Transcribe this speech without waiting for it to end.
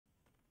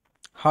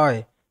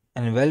Hi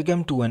and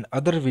welcome to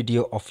another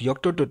video of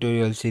Yocto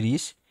tutorial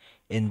series.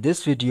 In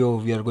this video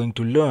we are going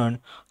to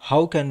learn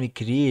how can we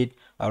create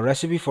a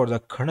recipe for the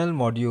kernel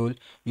module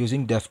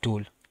using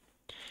Devtool.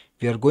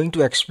 We are going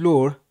to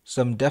explore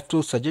some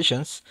Devtool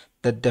suggestions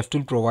that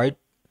Devtool provide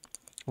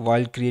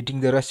while creating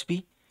the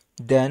recipe.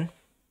 Then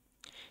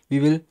we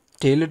will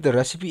tailor the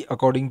recipe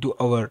according to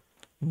our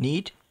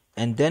need,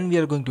 and then we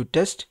are going to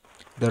test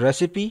the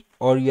recipe,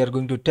 or we are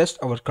going to test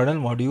our kernel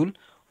module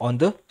on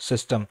the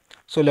system.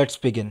 So let's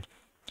begin.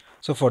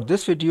 So for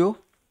this video,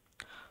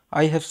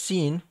 I have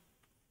seen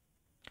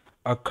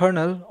a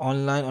kernel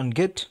online on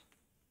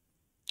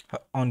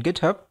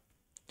GitHub.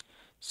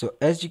 So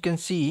as you can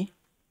see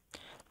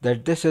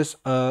that this is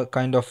a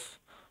kind of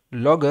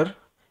logger,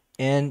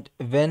 and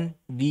when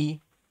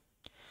we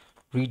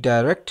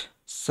redirect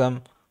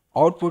some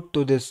output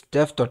to this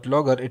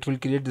dev.logger, it will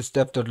create this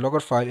dev.logger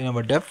file in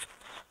our dev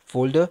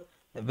folder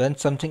when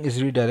something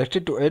is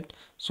redirected to it,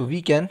 so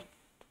we can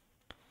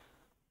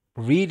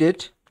read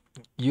it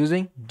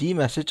using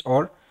dmessage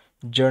or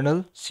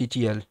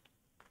journalctl.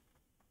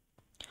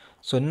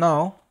 So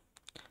now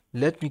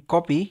let me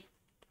copy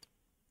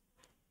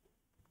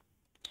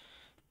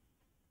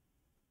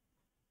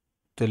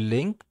the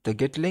link, the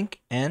git link,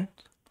 and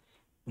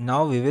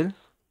now we will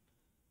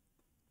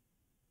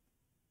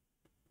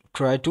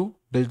try to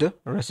build the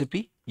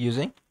recipe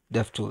using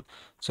Devtool.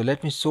 So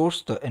let me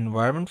source the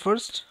environment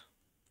first.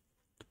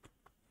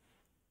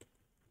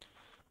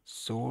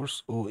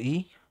 Source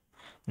OE.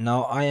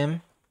 Now I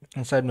am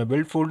inside my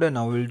build folder.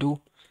 Now we'll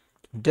do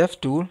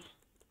Devtool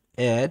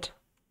add.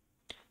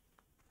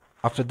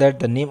 After that,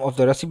 the name of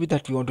the recipe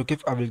that we want to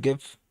give, I will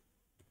give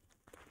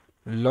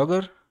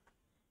logger,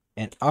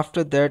 and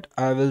after that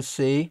I will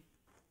say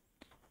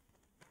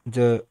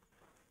the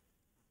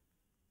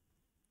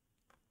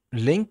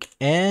link,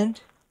 and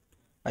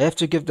I have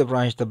to give the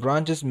branch. The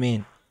branch is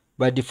main.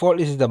 By default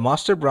this is the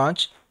master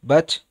branch,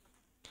 but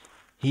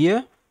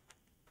here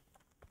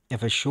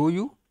if I show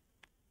you,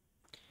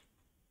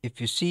 if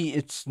you see,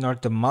 it's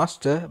not the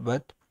master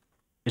but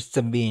it's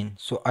the main.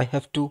 So I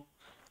have to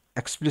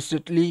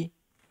explicitly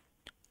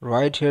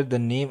write here the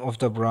name of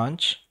the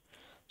branch.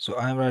 So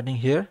I'm writing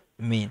here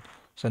main.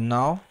 So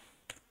now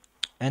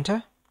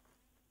enter.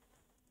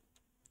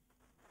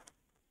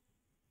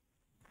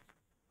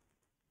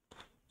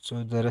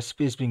 So the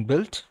recipe is being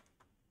built.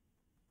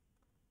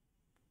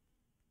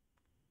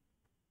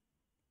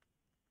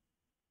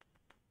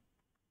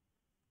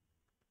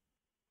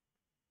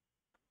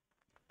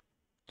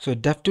 So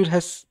Devtool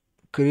has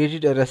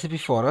created a recipe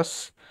for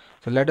us.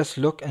 So let us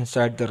look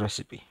inside the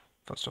recipe.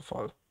 First of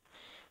all,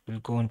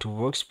 we'll go into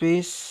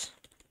workspace,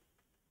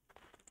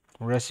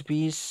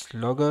 recipes,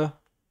 logger,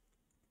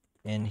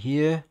 and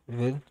here we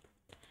will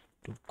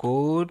do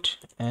code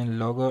and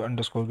logger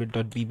underscore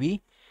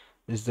git.bb.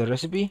 This is the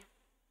recipe.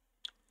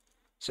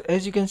 So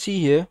as you can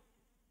see here,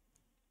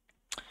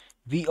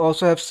 we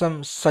also have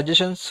some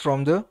suggestions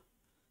from the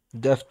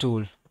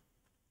Devtool.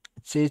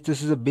 It says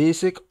this is a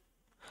basis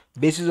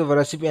of a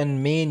recipe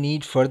and may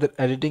need further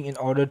editing in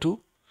order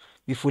to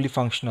be fully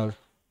functional.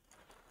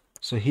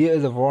 So here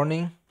is a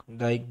warning,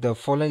 like the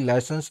following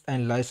license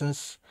and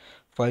license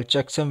file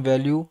checksum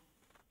value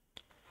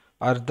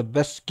are the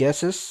best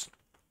guesses.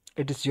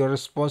 It is your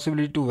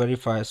responsibility to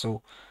verify.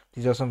 So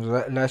these are some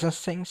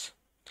license things.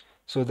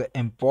 So the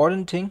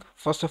important thing,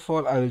 first of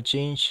all, I will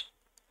change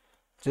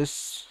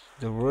this,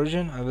 the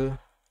version I will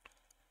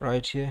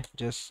write here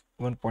just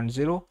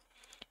 1.0,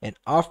 and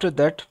after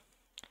that,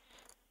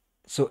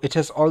 so it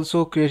has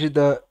also created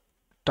the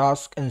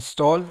task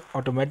install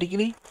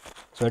automatically.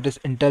 So it is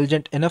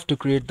intelligent enough to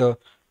create the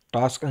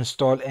task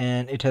install,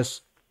 and it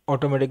has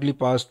automatically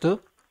passed the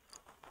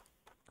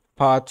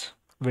path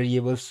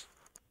variables.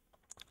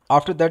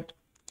 After that,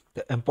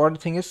 the important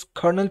thing is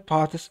kernel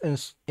path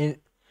is in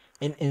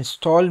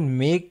install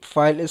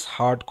Makefile is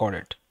hard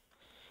coded.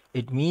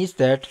 It means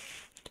that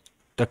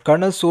the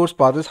kernel source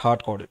path is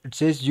hard coded. It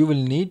says you will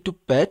need to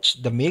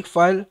patch the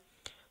Makefile.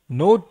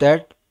 Note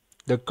that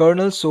the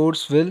kernel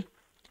source will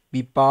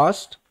be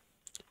passed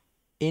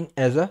in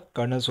as a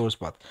kernel source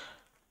path.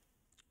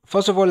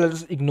 First of all, let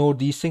us ignore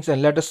these things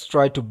and let us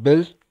try to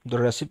build the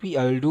recipe.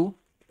 I will do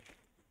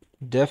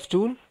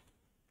devtool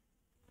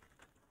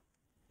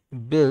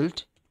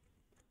build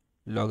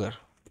logger.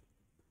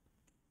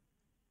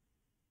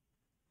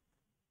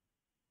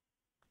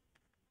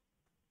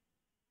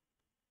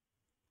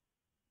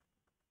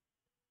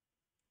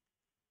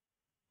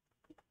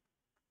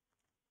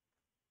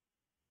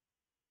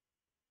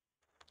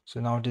 So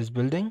now it is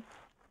building,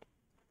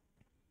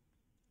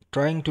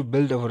 trying to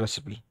build our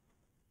recipe.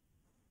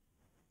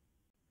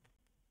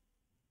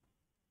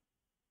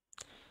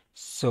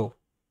 So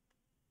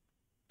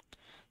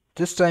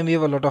this time we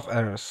have a lot of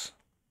errors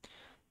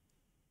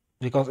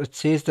because it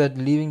says that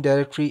leaving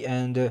directory,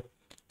 and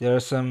there are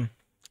some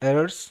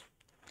errors.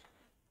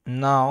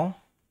 Now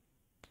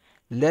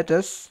let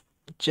us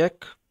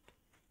check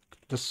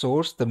the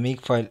source, the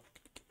Makefile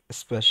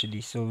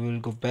especially. So we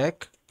will go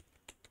back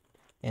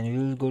and we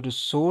will go to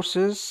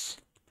sources,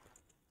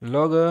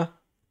 logger,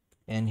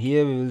 and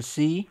here we will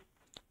see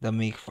the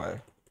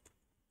Makefile.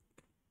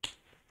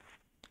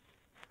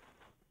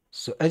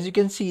 So as you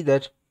can see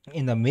that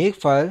in the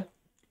Makefile,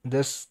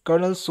 this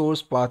kernel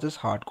source path is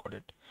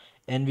hard-coded,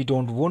 and we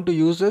don't want to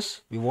use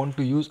this. We want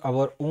to use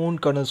our own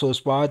kernel source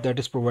path that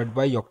is provided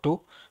by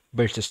Yocto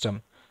build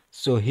system.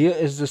 So here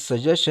is the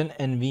suggestion,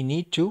 and we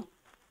need to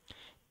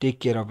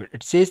take care of it.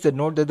 It says that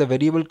note that the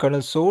variable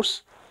kernel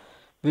source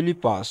will be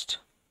passed.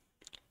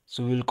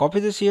 So we will copy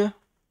this here,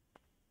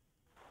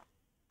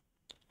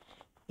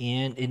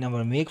 and in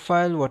our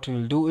Makefile, what we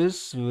will do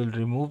is we will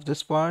remove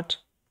this part.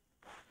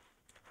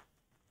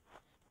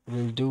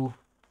 We'll do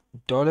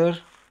dollar,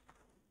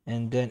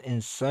 and then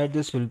inside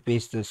this we'll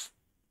paste this.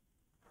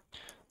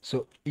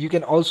 So you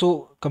can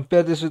also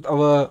compare this with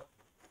our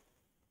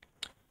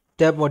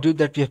tab module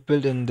that we have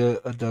built in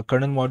the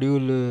kernel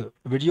module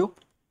video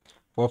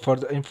for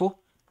further info,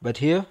 but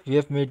here we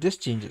have made these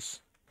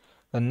changes.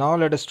 And now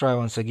let us try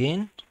once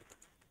again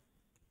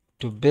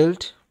to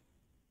build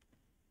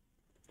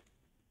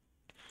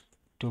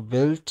the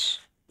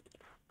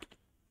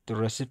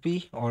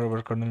recipe or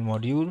our kernel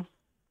module.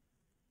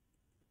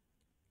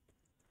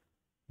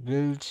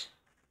 Build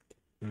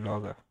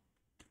logger.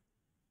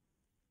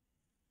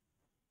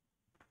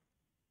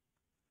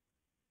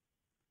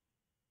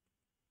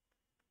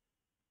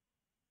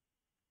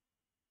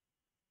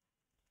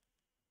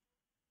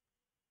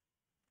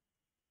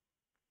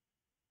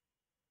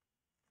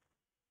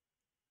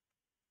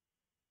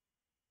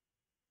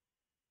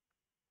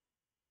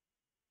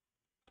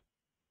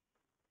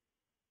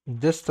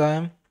 This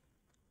time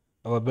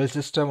our build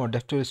system or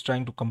Devtool is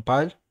trying to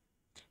compile,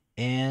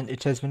 and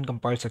it has been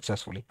compiled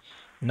successfully.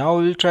 Now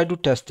we will try to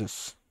test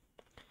this.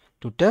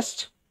 To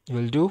test,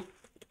 we'll do,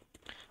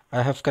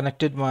 I have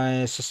connected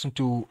my system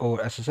to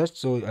our SSH,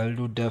 so I'll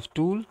do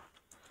Devtool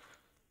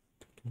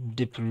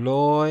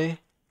deploy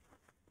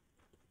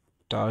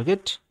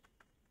target,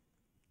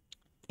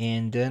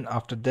 and then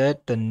after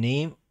that the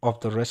name of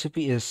the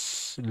recipe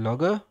is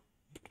logger,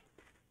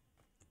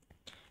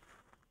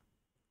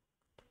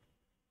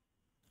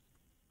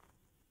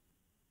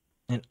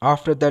 and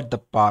after that the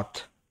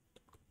path,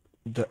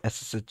 the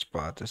SSH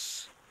path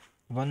is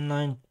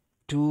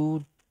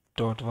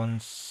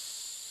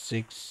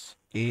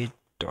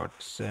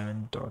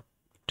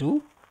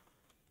 192.168.7.2.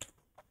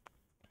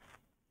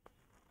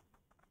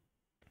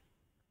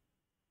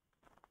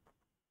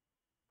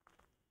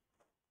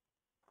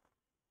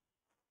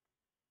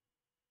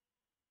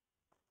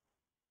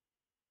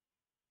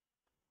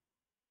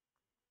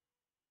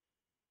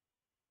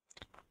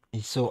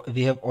 So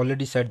we have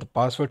already set the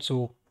password,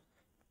 so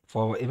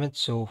for our image,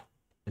 so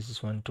this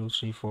is 1 2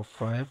 3 4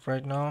 5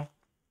 right now.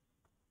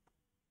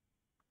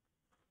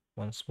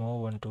 Once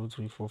more, 1 2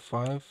 3 4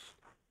 5.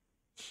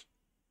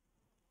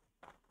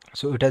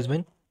 So it has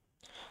been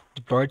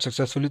deployed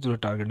successfully to the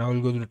target. Now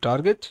we'll go to the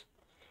target,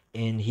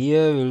 and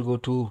here we'll go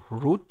to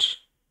root,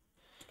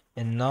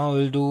 and now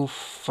we'll do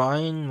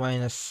find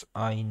minus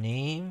I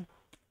name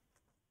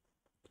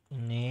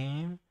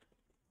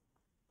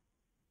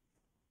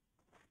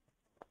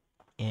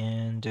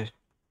and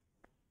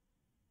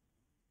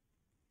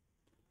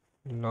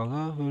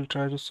logger we'll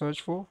try to search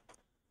for.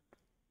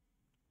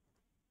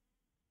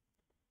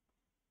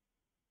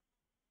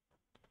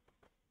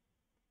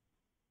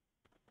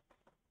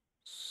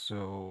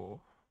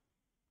 So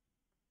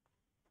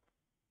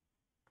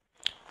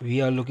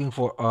we are looking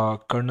for a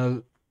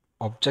kernel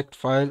object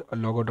file, a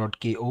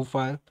logger.ko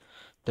file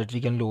that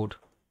we can load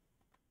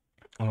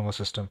on our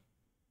system.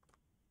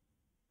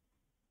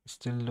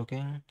 Still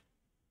looking.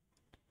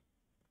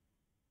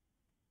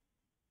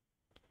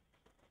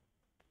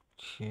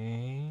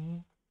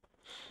 Okay,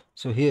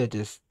 so here it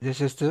is. This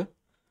is the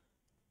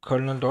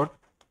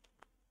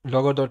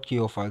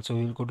kernel.logger.ko file. So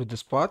we'll go to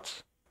this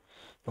path.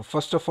 So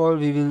first of all,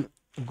 we will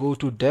go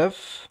to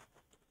dev,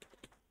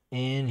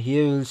 and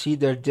here we'll see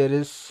that there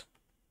is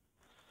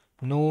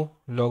no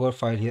logger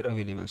file here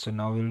available. So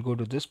now we'll go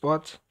to this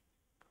path,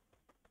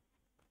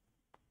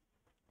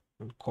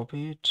 we'll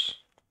copy it,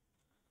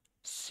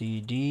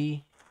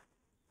 cd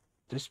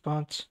this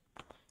path,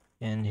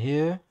 and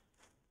here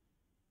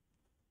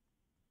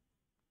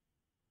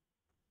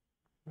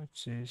it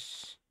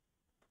says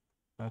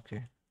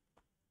okay,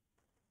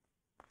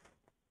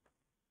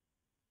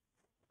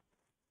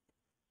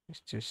 it's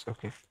just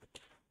okay.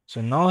 So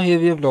now here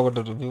we have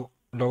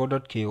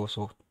logger.ko.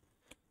 So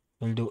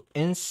we'll do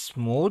ins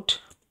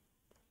mode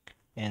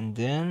and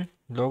then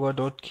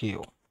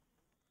logger.ko.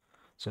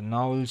 So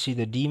now we'll see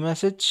the D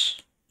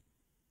message.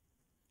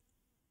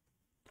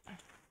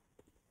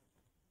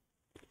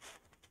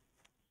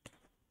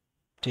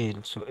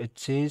 Tail. So it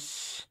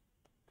says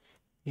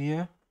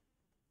here,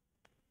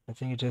 I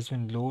think it has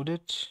been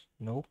loaded.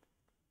 Nope.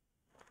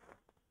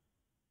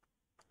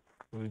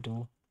 We'll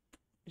do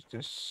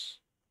this.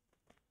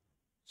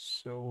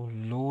 So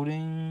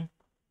loading,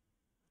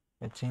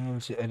 I think we'll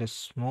say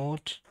ls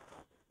mode.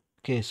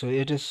 Okay, so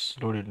it is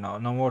loaded now.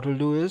 Now what we'll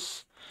do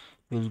is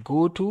we'll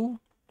go to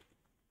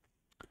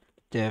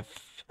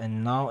dev,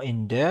 and now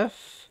in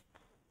dev,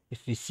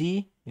 if we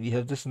see, we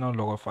have this now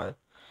logger file.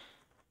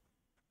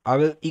 I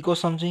will echo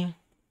something.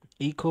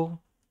 Echo,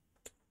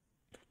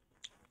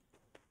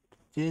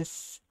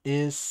 this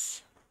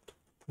is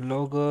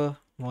logger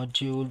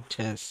module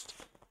test,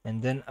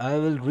 and then I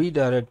will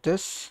redirect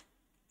this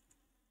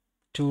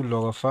to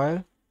logger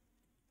file,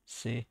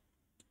 say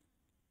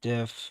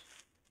dev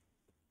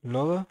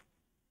logger.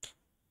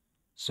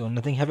 So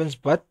nothing happens,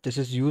 but this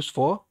is used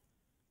for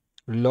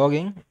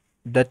logging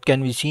that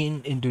can be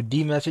seen into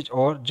dmessage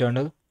or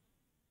journal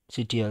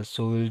CTL.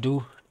 So we'll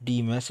do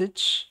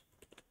dmessage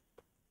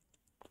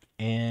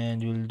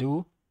and we'll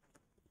do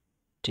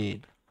tail.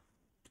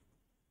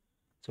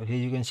 So here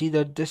you can see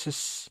that this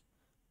is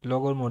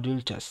logger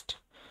module test.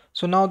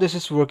 So now this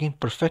is working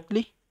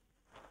perfectly.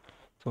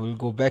 So we'll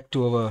go back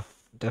to our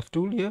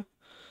Devtool here,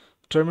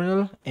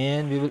 terminal,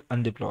 and we will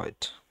undeploy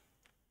it.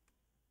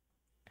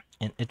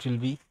 And it will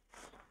be,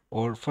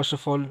 or first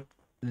of all,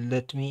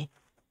 let me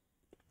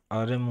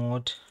rm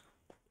mode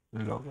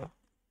logger.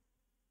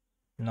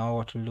 Now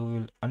what we'll do,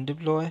 we'll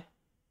undeploy,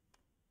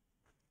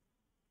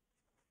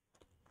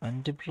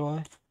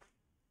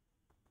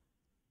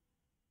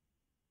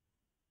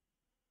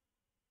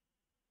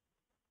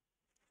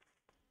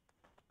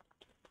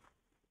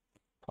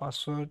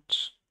 password,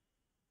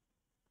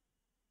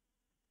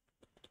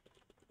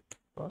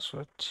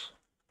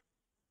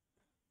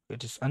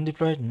 it is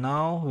undeployed.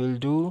 Now we'll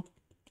do,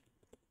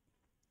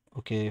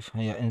 okay,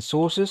 yeah, in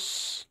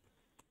sources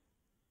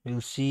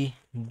we'll see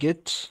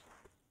git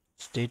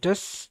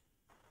status,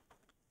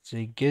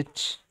 say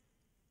git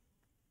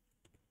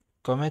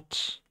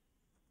commit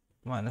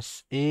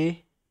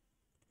 -a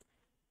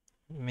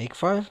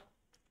makefile.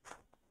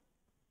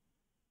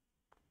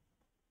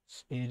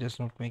 A does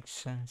not make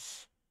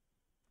sense.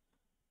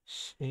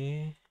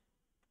 Say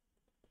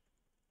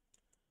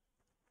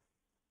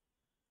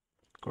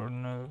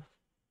kernel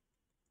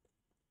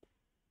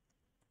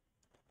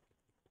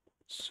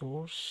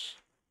source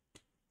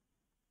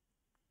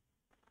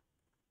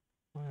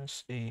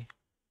 -a.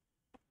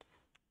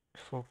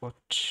 Forgot.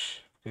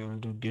 We will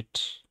do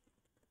git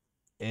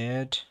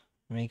add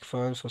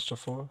makefile first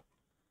of all,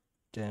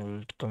 then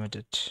we'll commit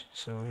it.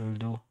 So we'll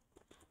do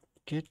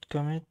git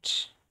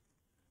commit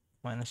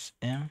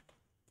 -m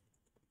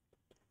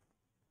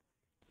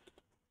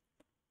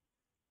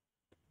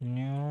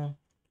new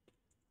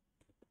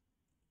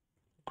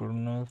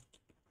kernel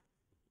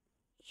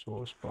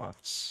source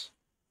paths.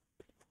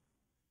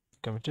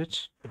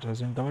 Committed. It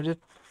has been committed.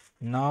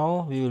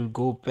 Now we will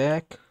go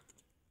back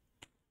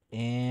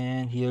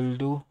and here we'll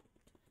do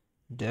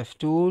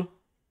devtool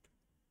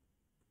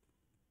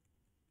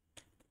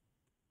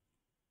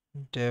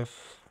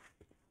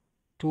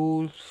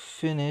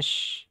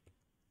finish.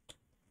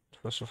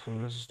 First of all,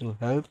 let's do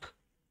help,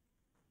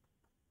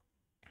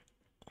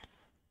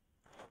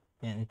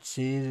 and it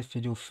says if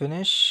we do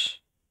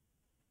finish,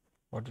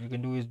 what we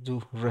can do is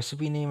do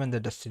recipe name and the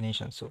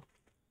destination. So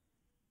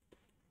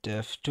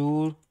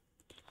devtool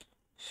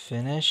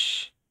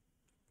finish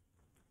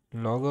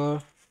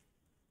logger,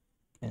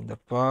 and the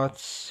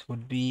paths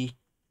would be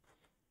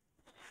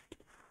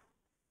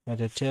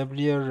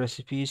metatabular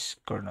recipes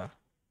kernel.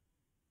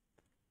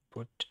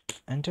 Put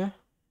enter.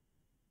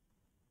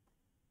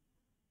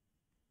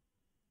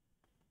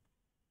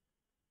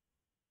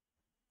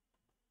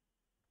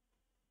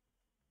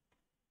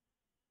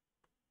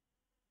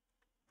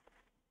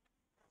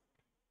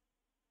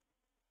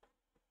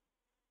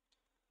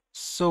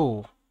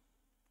 So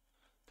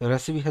the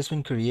recipe has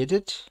been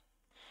created,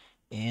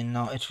 and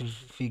now it will,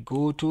 if we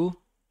go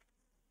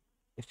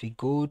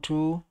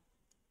to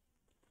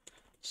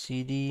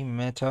cd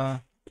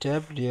meta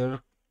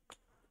tabular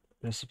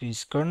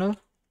recipes kernel,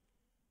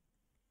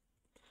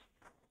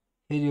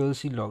 here you will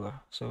see logger.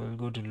 So we'll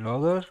go to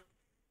logger,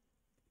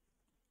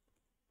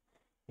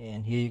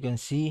 and here you can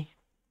see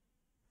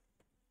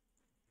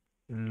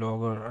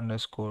logger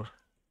underscore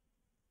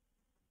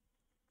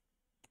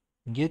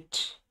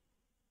git,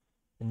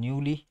 the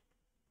newly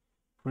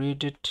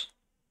created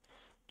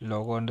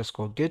logger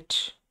underscore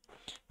git,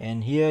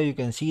 and here you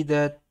can see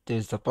that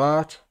there's the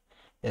path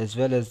as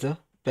well as the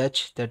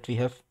patch that we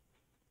have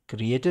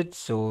created.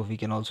 So we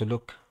can also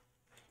look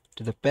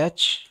to the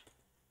patch.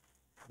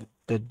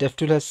 The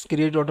devtool has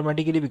created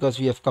automatically because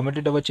we have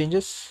committed our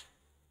changes.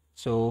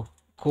 So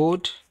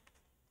code,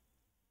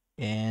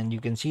 and you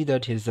can see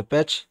that here's the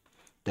patch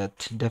that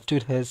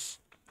devtool has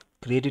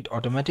created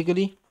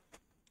automatically,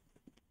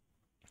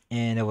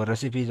 and our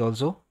recipe is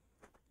also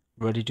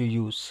ready to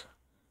use.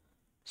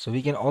 So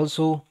we can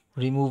also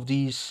remove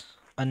these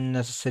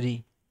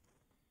unnecessary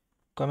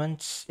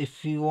comments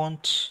if we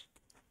want,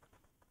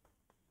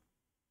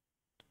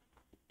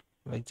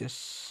 like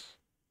this.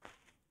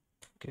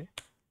 Okay,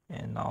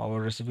 and now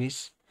our recipe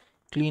is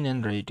clean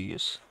and ready to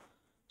use.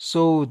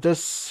 So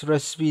this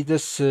recipe,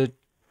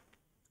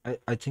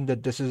 I think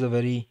that this is a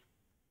very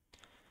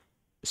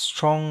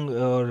strong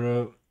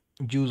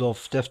use of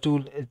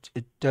devtool.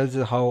 It tells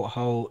you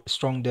how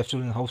strong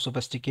devtool and how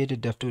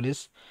sophisticated devtool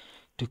is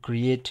to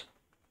create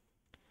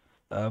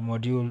a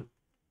module,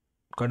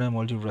 kernel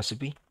module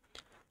recipe.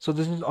 So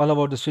this is all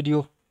about this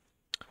video.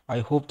 I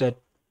hope that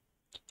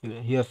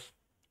you have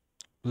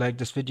like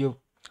this video.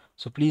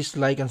 So please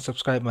like and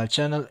subscribe my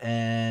channel,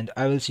 and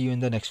I will see you in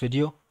the next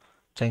video.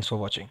 Thanks for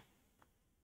watching.